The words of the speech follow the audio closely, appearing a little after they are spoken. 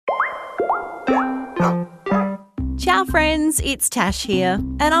Ciao friends, it's Tash here,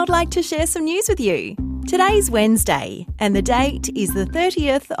 and I'd like to share some news with you. Today's Wednesday, and the date is the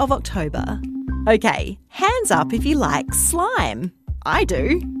 30th of October. Okay, hands up if you like slime. I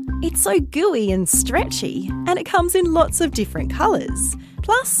do. It's so gooey and stretchy, and it comes in lots of different colours.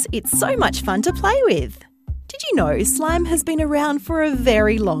 Plus, it's so much fun to play with. Did you know slime has been around for a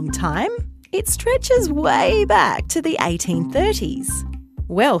very long time? It stretches way back to the 1830s.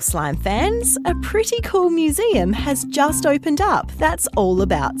 Well, slime fans, a pretty cool museum has just opened up that's all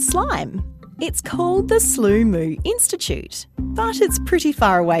about slime. It's called the Sloo Moo Institute, but it's pretty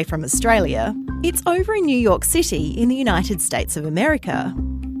far away from Australia. It's over in New York City in the United States of America.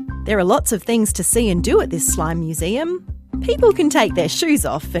 There are lots of things to see and do at this slime museum. People can take their shoes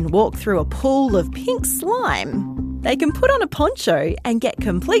off and walk through a pool of pink slime. They can put on a poncho and get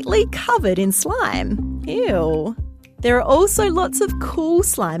completely covered in slime. Ew. There are also lots of cool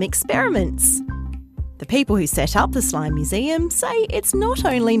slime experiments. The people who set up the Slime Museum say it's not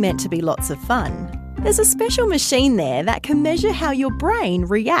only meant to be lots of fun. There's a special machine there that can measure how your brain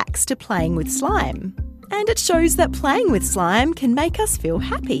reacts to playing with slime. And it shows that playing with slime can make us feel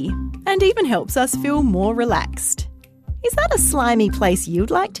happy and even helps us feel more relaxed. Is that a slimy place you'd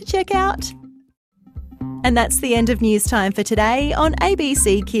like to check out? And that's the end of news time for today on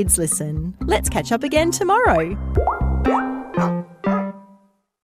ABC Kids Listen. Let's catch up again tomorrow.